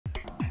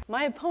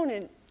My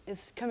opponent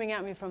is coming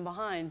at me from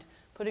behind,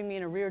 putting me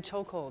in a rear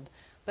chokehold.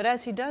 But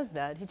as he does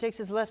that, he takes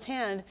his left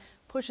hand,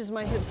 pushes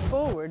my hips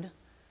forward,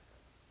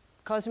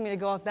 causing me to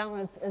go off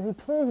balance as he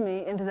pulls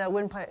me into that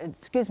windpipe,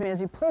 as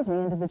he pulls me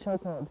into the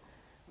chokehold.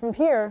 From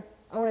here,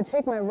 I want to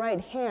take my right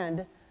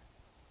hand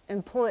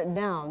and pull it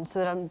down so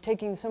that I'm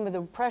taking some of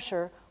the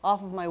pressure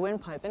off of my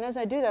windpipe. And as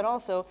I do that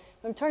also,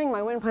 I'm turning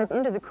my windpipe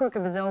into the crook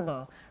of his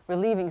elbow,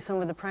 relieving some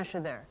of the pressure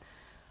there.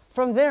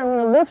 From there, I'm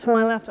going to lift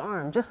my left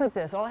arm, just like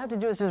this. All I have to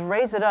do is just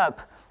raise it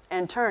up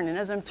and turn. And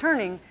as I'm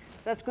turning,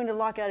 that's going to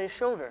lock out his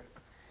shoulder.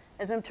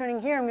 As I'm turning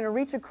here, I'm going to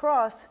reach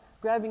across,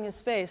 grabbing his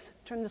face.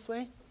 Turn this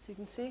way so you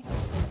can see.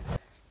 I'm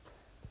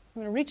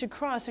going to reach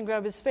across and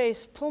grab his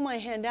face, pull my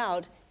hand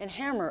out, and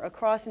hammer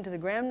across into the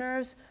gram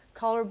nerves,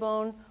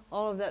 collarbone,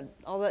 all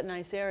that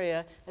nice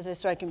area as I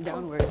strike him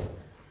downward.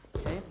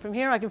 Okay? From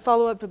here, I can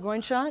follow up to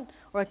groin shot,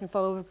 or I can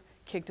follow up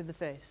kick to the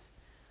face.